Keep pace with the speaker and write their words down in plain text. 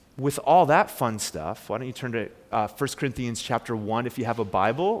with all that fun stuff, why don't you turn to 1 Corinthians chapter 1 if you have a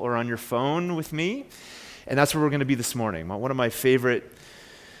Bible, or on your phone with me. And that's where we're going to be this morning. One of my favorite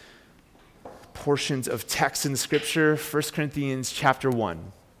portions of text in the Scripture, 1 Corinthians chapter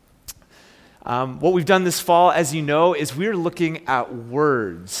 1. What we've done this fall, as you know, is we're looking at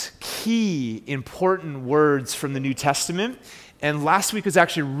words, key, important words from the New Testament. And last week was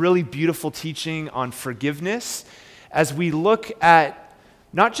actually really beautiful teaching on forgiveness as we look at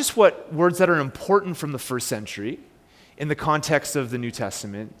not just what words that are important from the first century in the context of the New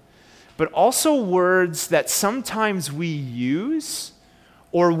Testament, but also words that sometimes we use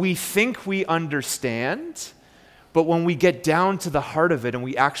or we think we understand, but when we get down to the heart of it and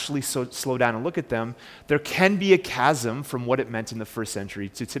we actually slow down and look at them, there can be a chasm from what it meant in the first century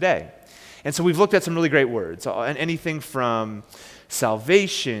to today. And so we've looked at some really great words, and anything from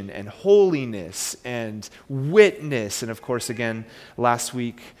salvation and holiness and witness, and of course, again, last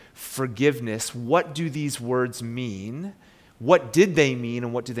week, forgiveness. What do these words mean? What did they mean,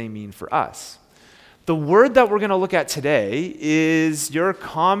 and what do they mean for us? The word that we're going to look at today is your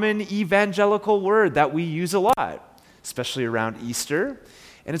common evangelical word that we use a lot, especially around Easter,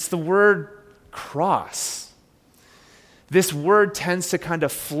 and it's the word cross. This word tends to kind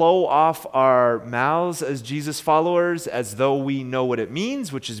of flow off our mouths as Jesus followers as though we know what it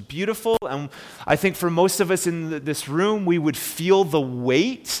means, which is beautiful. And I think for most of us in this room, we would feel the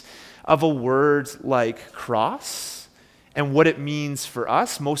weight of a word like cross and what it means for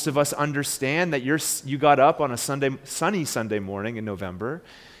us. Most of us understand that you got up on a sunny Sunday morning in November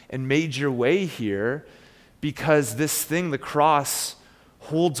and made your way here because this thing, the cross,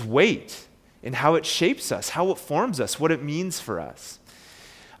 holds weight in how it shapes us, how it forms us, what it means for us.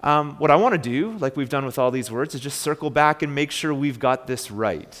 What I want to do, like we've done with all these words, is just circle back and make sure we've got this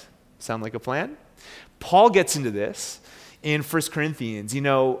right. Sound like a plan? Paul gets into this in 1 Corinthians. You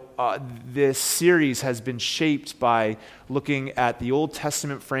know, this series has been shaped by looking at the Old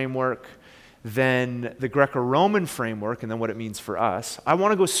Testament framework, then the Greco-Roman framework, and then what it means for us. I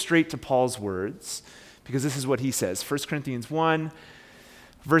want to go straight to Paul's words, because this is what he says. 1 Corinthians 1,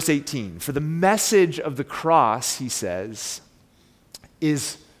 Verse 18, for the message of the cross, he says,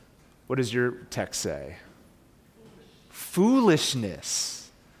 is, what does your text say?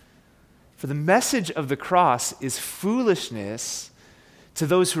 Foolishness. For the message of the cross is foolishness to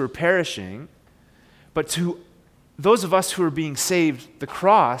those who are perishing, but to those of us who are being saved, the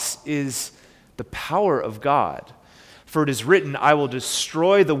cross is the power of God. For it is written, I will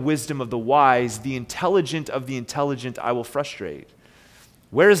destroy the wisdom of the wise, the intelligent of the intelligent I will frustrate.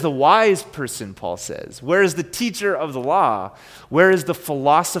 Where is the wise person, Paul says? Where is the teacher of the law? Where is the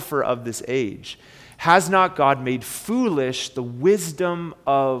philosopher of this age? Has not God made foolish the wisdom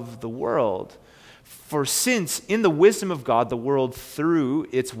of the world? For since in the wisdom of God, the world through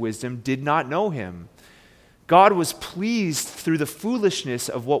its wisdom did not know him, God was pleased through the foolishness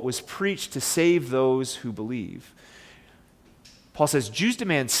of what was preached to save those who believe. Paul says, Jews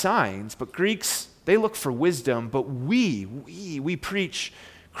demand signs, but Greeks, they look for wisdom, but we preach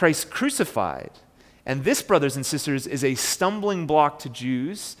Christ crucified. And this, brothers and sisters, is a stumbling block to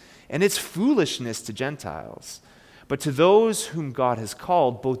Jews, and it's foolishness to Gentiles. But to those whom God has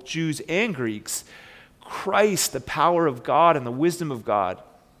called, both Jews and Greeks, Christ, the power of God and the wisdom of God.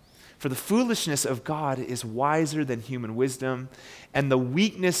 For the foolishness of God is wiser than human wisdom, and the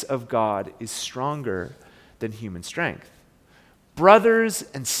weakness of God is stronger than human strength. Brothers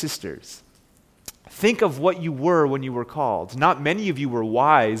and sisters, think of what you were when you were called. Not many of you were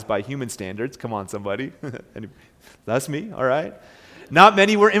wise by human standards. Come on, somebody. That's me, all right. Not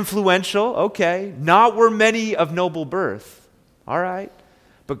many were influential. Okay. Not were many of noble birth. All right.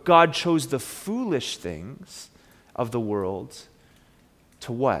 But God chose the foolish things of the world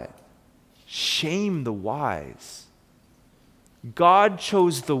to what? Shame the wise. God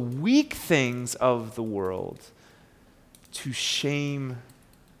chose the weak things of the world to shame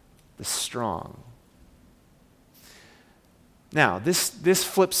the strong. Now, this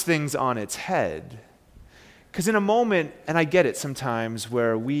flips things on its head, because in a moment, and I get it sometimes,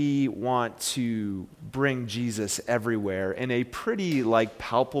 where we want to bring Jesus everywhere in a pretty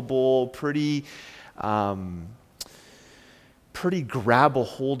palpable, pretty grab a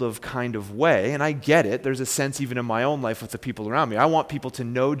hold of kind of way, and I get it. There's a sense even in my own life with the people around me. I want people to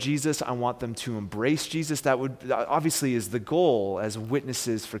know Jesus. I want them to embrace Jesus. That obviously is the goal as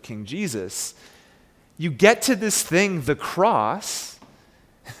witnesses for King Jesus. You get to this thing, the cross,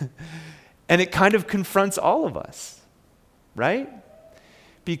 and it kind of confronts all of us, right?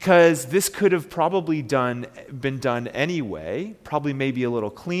 because this could have probably been done anyway, probably maybe a little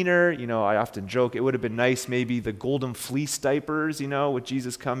cleaner. I often joke it would have been nice maybe the golden fleece diapers, with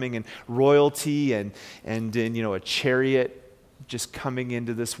Jesus coming and royalty and in, a chariot just coming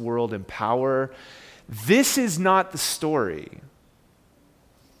into this world in power. This is not the story.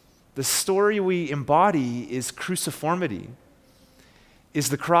 The story we embody is cruciformity, is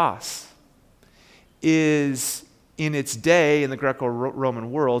the cross, is in its day in the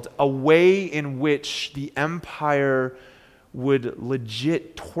Greco-Roman world, a way in which the empire would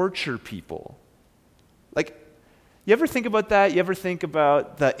legit torture people. Like, you ever think about that? You ever think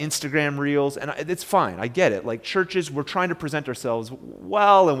about the Instagram reels? And it's fine, I get it. Like churches, we're trying to present ourselves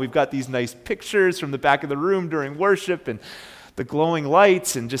well, and we've got these nice pictures from the back of the room during worship, and the glowing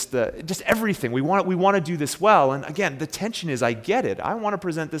lights, and just everything. We want to do this well. And again, the tension is, I get it. I want to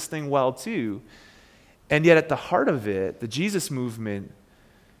present this thing well too. And yet at the heart of it, the Jesus movement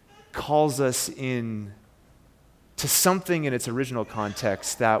calls us in to something in its original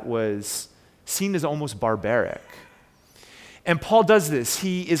context that was seen as almost barbaric. And Paul does this.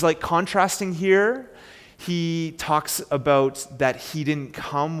 He is like contrasting here. He talks about that he didn't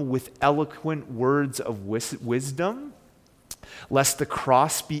come with eloquent words of wisdom, lest the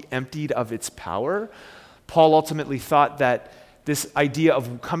cross be emptied of its power. Paul ultimately thought that this idea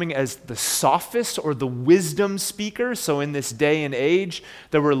of coming as the sophist or the wisdom speaker. So in this day and age,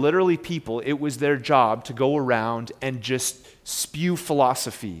 there were literally people, it was their job to go around and just spew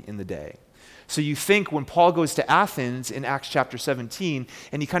philosophy in the day. So you think when Paul goes to Athens in Acts chapter 17,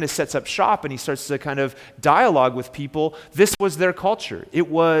 and he kind of sets up shop and he starts to kind of dialogue with people, this was their culture. It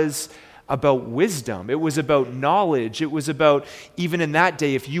was about wisdom. It was about knowledge. It was about, even in that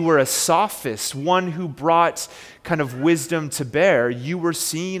day, if you were a sophist, one who brought kind of wisdom to bear, you were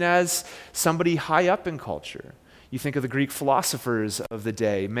seen as somebody high up in culture. You think of the Greek philosophers of the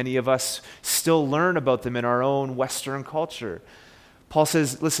day. Many of us still learn about them in our own Western culture. Paul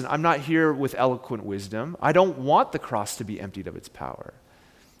says, listen, I'm not here with eloquent wisdom. I don't want the cross to be emptied of its power.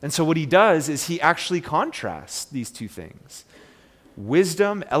 And so what he does is he actually contrasts these two things.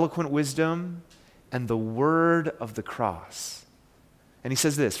 Wisdom, eloquent wisdom, and the word of the cross. And he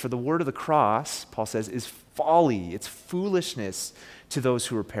says this, for the word of the cross, Paul says, is folly, it's foolishness to those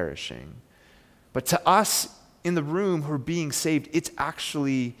who are perishing. But to us in the room who are being saved, it's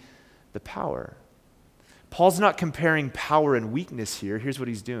actually the power. Paul's not comparing power and weakness here. Here's what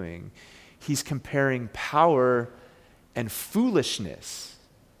he's doing. He's comparing power and foolishness.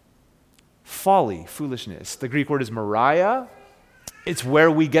 Folly, foolishness. The Greek word is moria. It's where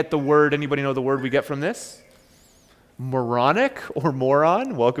we get the word, anybody know the word we get from this? Moronic or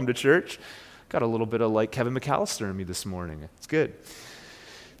moron. Welcome to church. Got a little bit of like Kevin McAllister in me this morning. It's good.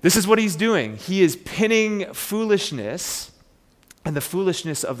 This is what he's doing. He is pinning foolishness and the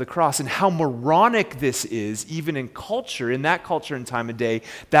foolishness of the cross and how moronic this is, even in culture, in that culture and time of day,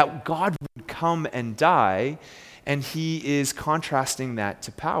 that God would come and die, and he is contrasting that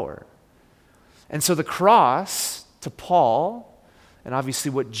to power. And so the cross, to Paul, and obviously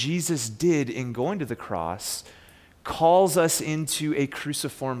what Jesus did in going to the cross, calls us into a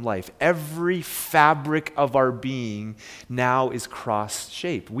cruciform life. Every fabric of our being now is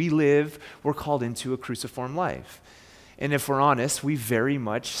cross-shaped. We're called into a cruciform life. And if we're honest, we very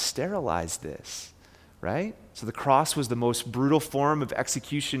much sterilize this, right? So the cross was the most brutal form of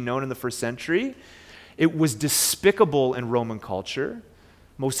execution known in the first century. It was despicable in Roman culture,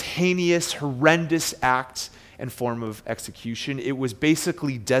 most heinous, horrendous act and form of execution. It was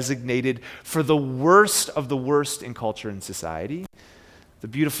basically designated for the worst of the worst in culture and society. The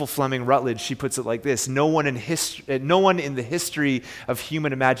beautiful Fleming Rutledge, she puts it like this: no one in the history of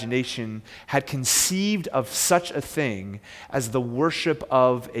human imagination had conceived of such a thing as the worship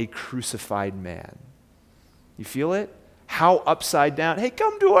of a crucified man. You feel it? How upside down. Hey,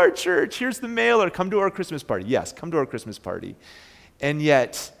 come to our church. Here's the mailer. Come to our Christmas party. Yes, come to our Christmas party. And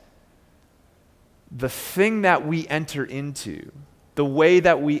yet, the thing that we enter into, the way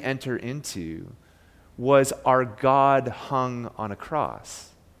that we enter into, was our God hung on a cross.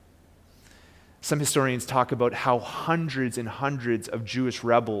 Some historians talk about how hundreds and hundreds of Jewish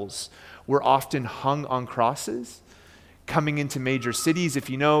rebels were often hung on crosses, coming into major cities. If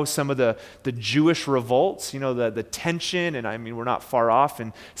you know some of the Jewish revolts, the tension, and I mean, we're not far off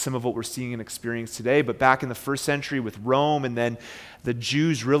in some of what we're seeing and experiencing today, but back in the first century with Rome, and then the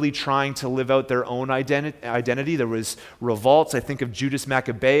Jews really trying to live out their own identity. There was revolts. I think of Judas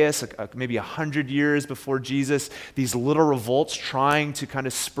Maccabeus, maybe 100 years before Jesus, these little revolts trying to kind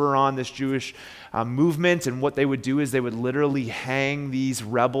of spur on this Jewish movement. And what they would do is they would literally hang these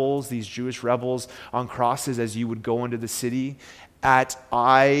Jewish rebels, on crosses as you would go into the city. at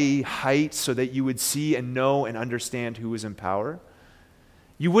eye height so that you would see and know and understand who was in power.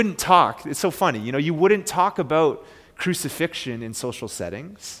 You wouldn't talk. It's so funny. You wouldn't talk about crucifixion in social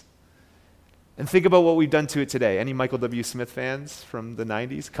settings. And think about what we've done to it today. Any Michael W. Smith fans from the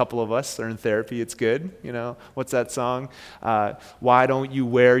 90s? A couple of us are in therapy. It's good. What's that song? Why don't you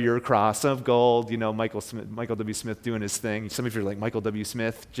wear your cross of gold? Michael W. Smith doing his thing. Some of you are like, Michael W.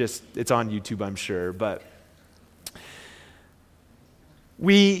 Smith, it's on YouTube, I'm sure. But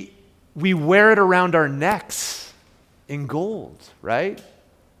we wear it around our necks in gold, right?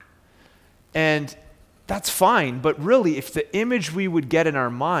 And that's fine, but really, if the image we would get in our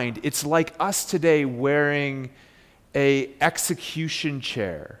mind, it's like us today wearing an execution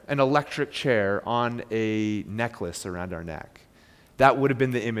chair, an electric chair on a necklace around our neck. That would have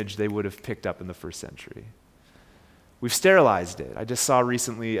been the image they would have picked up in the first century. We've sterilized it. I just saw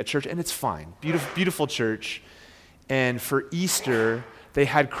recently a church, and it's fine. Beautiful church. And for Easter, they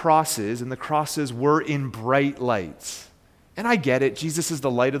had crosses, and the crosses were in bright lights. And I get it. Jesus is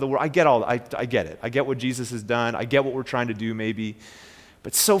the light of the world. I get it. I get what Jesus has done. I get what we're trying to do maybe.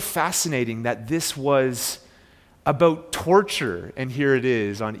 But so fascinating that this was about torture. And here it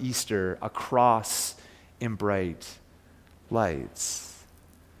is on Easter, a cross in bright lights.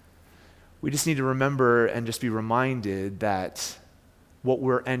 We just need to remember and just be reminded that what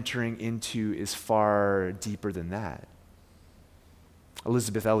we're entering into is far deeper than that.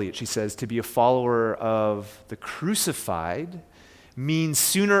 Elizabeth Elliot, she says, to be a follower of the crucified means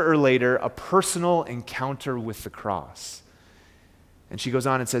sooner or later a personal encounter with the cross. And she goes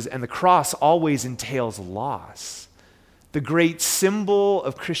on and says, and the cross always entails loss. The great symbol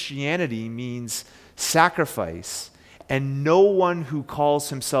of Christianity means sacrifice, and no one who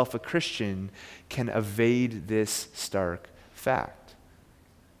calls himself a Christian can evade this stark fact.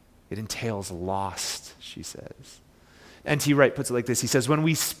 It entails loss, she says. N.T. Wright puts it like this. He says, when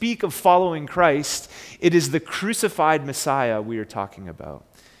we speak of following Christ, it is the crucified Messiah we are talking about.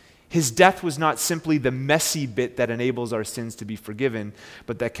 His death was not simply the messy bit that enables our sins to be forgiven,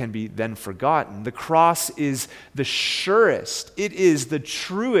 but that can be then forgotten. The cross is the surest, it is the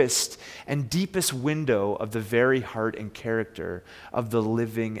truest and deepest window of the very heart and character of the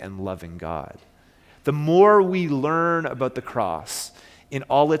living and loving God. The more we learn about the cross, in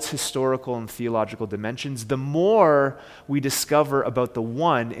all its historical and theological dimensions, the more we discover about the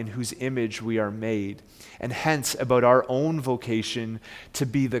one in whose image we are made, and hence about our own vocation to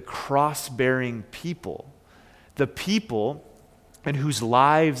be the cross-bearing people, the people in whose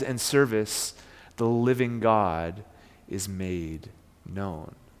lives and service the living God is made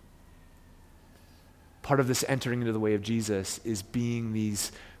known. Part of this entering into the way of Jesus is being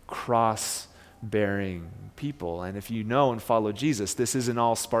these cross-bearing people. And if you know and follow Jesus, this isn't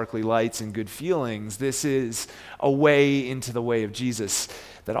all sparkly lights and good feelings. This is a way into the way of Jesus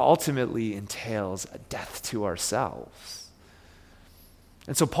that ultimately entails a death to ourselves.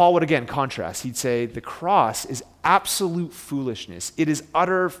 And so Paul would again contrast. He'd say the cross is absolute foolishness. It is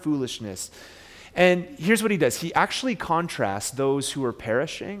utter foolishness. And here's what he does. He actually contrasts those who are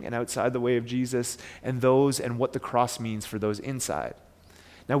perishing and outside the way of Jesus and those and what the cross means for those inside.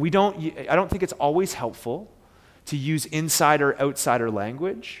 Now, I don't think it's always helpful to use insider-outsider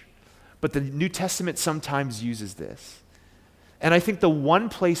language, but the New Testament sometimes uses this. And I think the one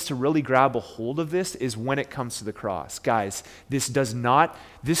place to really grab a hold of this is when it comes to the cross. Guys, this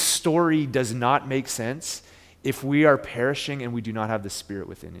story does not make sense if we are perishing and we do not have the Spirit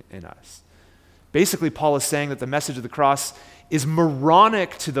within us. Basically, Paul is saying that the message of the cross is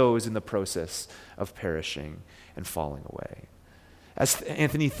moronic to those in the process of perishing and falling away. As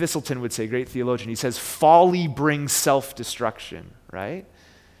Anthony Thistleton would say, great theologian, he says, folly brings self-destruction, right?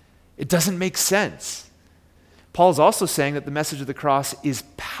 It doesn't make sense. Paul's also saying that the message of the cross is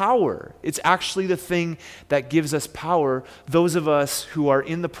power. It's actually the thing that gives us power, those of us who are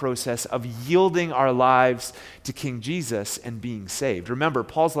in the process of yielding our lives to King Jesus and being saved. Remember,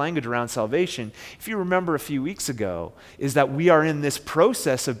 Paul's language around salvation, if you remember a few weeks ago, is that we are in this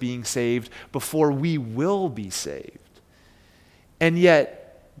process of being saved before we will be saved. And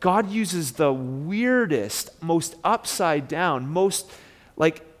yet, God uses the weirdest, most upside down,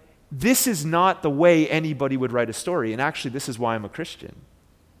 this is not the way anybody would write a story. And actually, this is why I'm a Christian.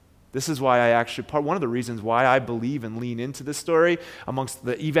 This is why one of the reasons why I believe and lean into this story amongst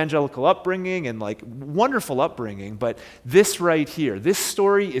the evangelical upbringing and wonderful upbringing. But this right here, this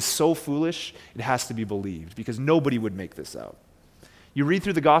story is so foolish, it has to be believed because nobody would make this up. You read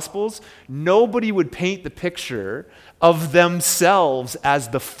through the Gospels, nobody would paint the picture of themselves as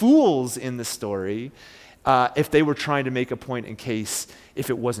the fools in the story if they were trying to make a point in case if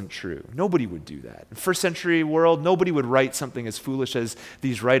it wasn't true. Nobody would do that. In first century world, nobody would write something as foolish as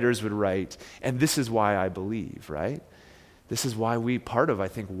these writers would write, and this is why I believe, right? This is why I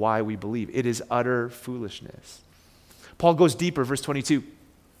think, why we believe. It is utter foolishness. Paul goes deeper, verse 22,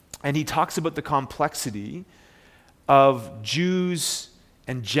 and he talks about the complexity of Jews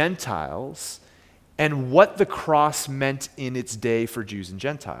and Gentiles and what the cross meant in its day for Jews and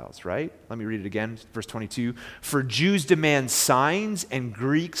Gentiles, right? Let me read it again, verse 22. For Jews demand signs and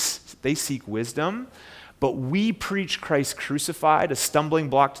Greeks, they seek wisdom, but we preach Christ crucified, a stumbling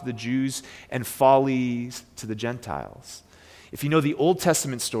block to the Jews and folly to the Gentiles. If you know the Old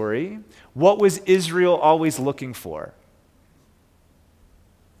Testament story, what was Israel always looking for?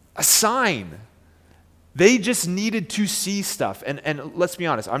 A sign. They just needed to see stuff. And let's be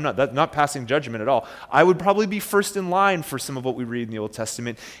honest, I'm not passing judgment at all. I would probably be first in line for some of what we read in the Old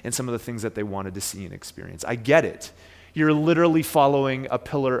Testament and some of the things that they wanted to see and experience. I get it. You're literally following a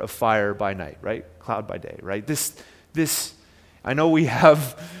pillar of fire by night, right? Cloud by day, right? This. I know we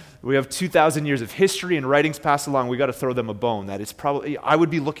have 2,000 years of history and writings passed along. We got to throw them a bone. That is probably, I would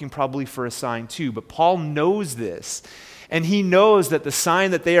be looking probably for a sign too. But Paul knows this. And he knows that the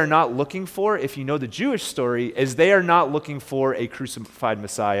sign that they are not looking for, if you know the Jewish story, is they are not looking for a crucified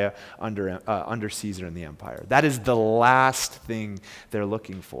Messiah under Caesar and the empire. That is the last thing they're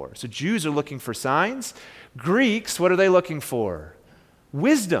looking for. So Jews are looking for signs. Greeks, what are they looking for?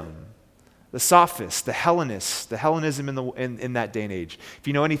 Wisdom. The sophists, the Hellenists, the Hellenism in that day and age. If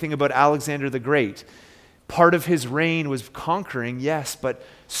you know anything about Alexander the Great, part of his reign was conquering, yes, but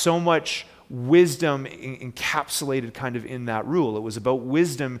so much wisdom encapsulated kind of in that rule. It was about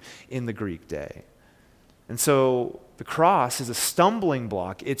wisdom in the Greek day. And so the cross is a stumbling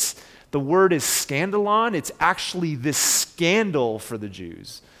block. The word is scandalon. It's actually this scandal for the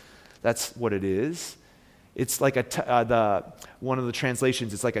Jews. That's what it is. It's like one of the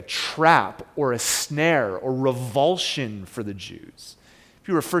translations, it's like a trap or a snare or revulsion for the Jews. If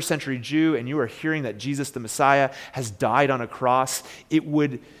you were a first century Jew and you were hearing that Jesus the Messiah has died on a cross, it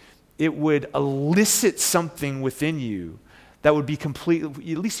would elicit something within you that would be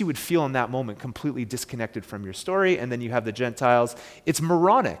completely, at least you would feel in that moment, completely disconnected from your story. And then you have the Gentiles. It's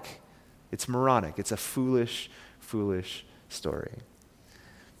moronic. It's moronic. It's a foolish, foolish story.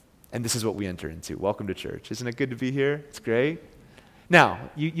 And this is what we enter into. Welcome to church. Isn't it good to be here? It's great. Now,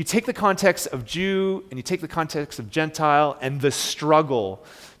 you take the context of Jew and you take the context of Gentile and the struggle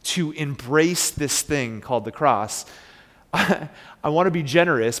to embrace this thing called the cross. I want to be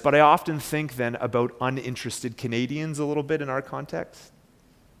generous, but I often think then about uninterested Canadians a little bit in our context.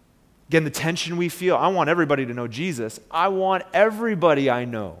 Again, the tension we feel. I want everybody to know Jesus. I want everybody I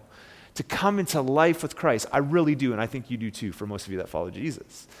know to come into life with Christ. I really do, and I think you do too, for most of you that follow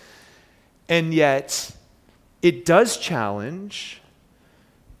Jesus. And yet, it does challenge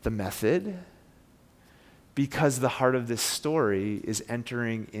the method because the heart of this story is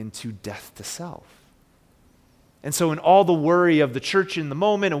entering into death to self. And so in all the worry of the church in the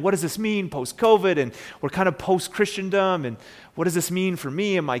moment, and what does this mean post-COVID, and we're kind of post-Christendom, and what does this mean for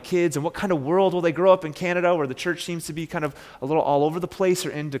me and my kids, and what kind of world will they grow up in Canada where the church seems to be kind of a little all over the place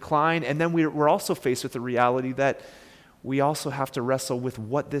or in decline? And then we're also faced with the reality that we also have to wrestle with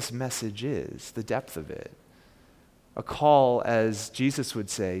what this message is, the depth of it. A call, as Jesus would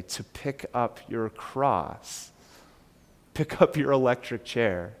say, to pick up your cross, pick up your electric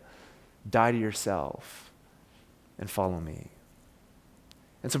chair, die to yourself, and follow me.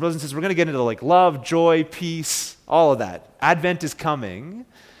 And so, brothers and sisters, we're going to get into love, joy, peace, all of that. Advent is coming.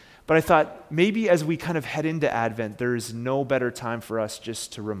 But I thought maybe as we kind of head into Advent, there's no better time for us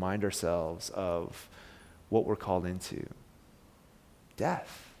just to remind ourselves of what we're called into.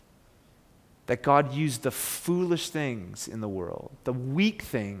 Death. That God used the foolish things in the world, the weak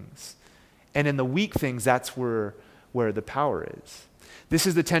things. And in the weak things, that's where the power is. This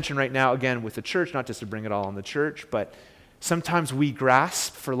is the tension right now, again, with the church, not just to bring it all on the church, but sometimes we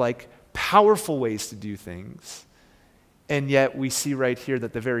grasp for powerful ways to do things. And yet we see right here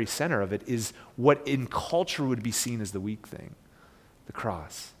that the very center of it is what in culture would be seen as the weak thing, the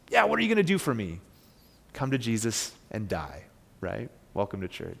cross. Yeah, what are you going to do for me? Come to Jesus and die, right? Welcome to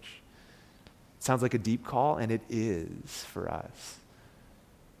church. Sounds like a deep call, and it is for us.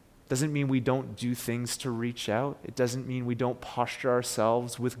 Doesn't mean we don't do things to reach out. It doesn't mean we don't posture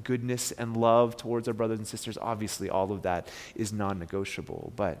ourselves with goodness and love towards our brothers and sisters. Obviously, all of that is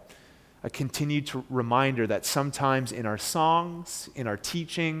non-negotiable, but a continued reminder that sometimes in our songs, in our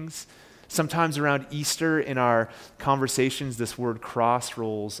teachings, sometimes around Easter in our conversations, this word cross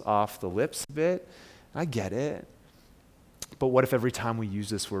rolls off the lips a bit. I get it. But what if every time we use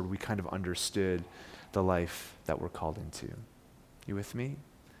this word, we kind of understood the life that we're called into? You with me?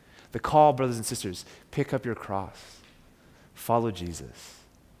 The call, brothers and sisters, pick up your cross. Follow Jesus.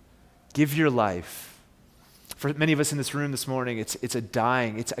 Give your life. For many of us in this room this morning, it's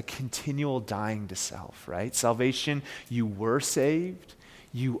a continual dying to self, right? Salvation, you were saved,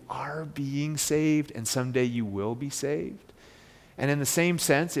 you are being saved, and someday you will be saved. And in the same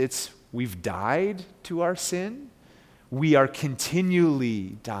sense, we've died to our sin. We are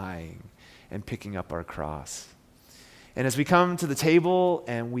continually dying and picking up our cross. And as we come to the table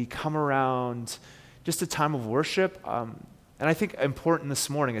and we come around just a time of worship, and I think important this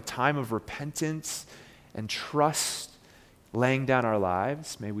morning, a time of repentance and trust, laying down our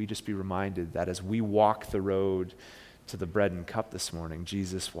lives, may we just be reminded that as we walk the road to the bread and cup this morning,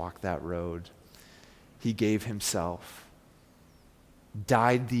 Jesus walked that road. He gave himself,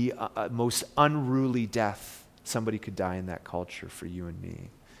 died the most unruly death somebody could die in that culture for you and me.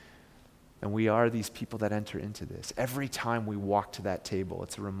 And we are these people that enter into this. Every time we walk to that table,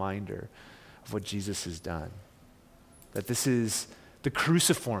 it's a reminder of what Jesus has done. That this is the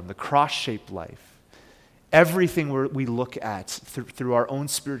cruciform, the cross-shaped life. Everything we look at through our own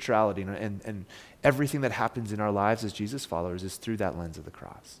spirituality and everything that happens in our lives as Jesus followers is through that lens of the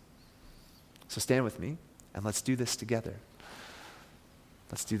cross. So stand with me and let's do this together.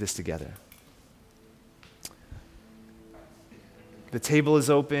 Let's do this together. The table is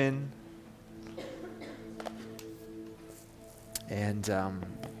open. And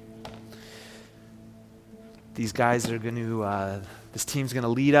these guys are going to, this team's going to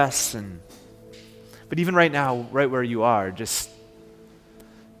lead us. But even right now, right where you are, just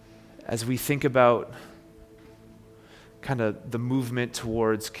as we think about kind of the movement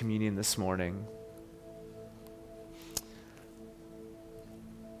towards communion this morning,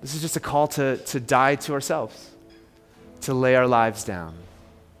 this is just a call to die to ourselves, to lay our lives down.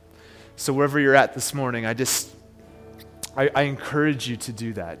 So wherever you're at this morning, I encourage you to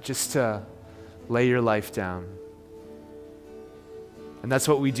do that, just to lay your life down. And that's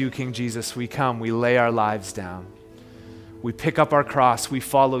what we do, King Jesus. We come, we lay our lives down. We pick up our cross, we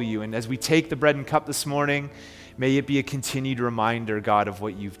follow you. And as we take the bread and cup this morning, may it be a continued reminder, God, of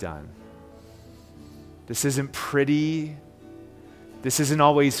what you've done. This isn't pretty. This isn't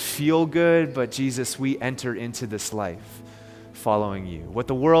always feel good, but Jesus, we enter into this life following you. What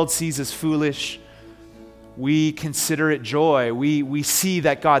the world sees as foolish, we consider it joy. We see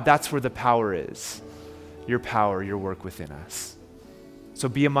that, God, that's where the power is. Your power, your work within us. So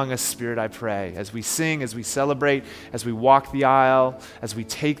be among us, Spirit, I pray, as we sing, as we celebrate, as we walk the aisle, as we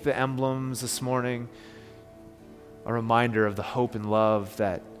take the emblems this morning, a reminder of the hope and love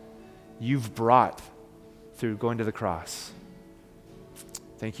that you've brought through going to the cross.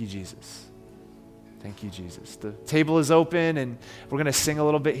 Thank you, Jesus. Thank you, Jesus. The table is open, and we're going to sing a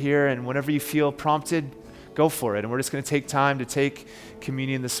little bit here, and whenever you feel prompted, go for it. And we're just going to take time to take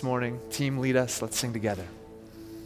communion this morning. Team, lead us. Let's sing together.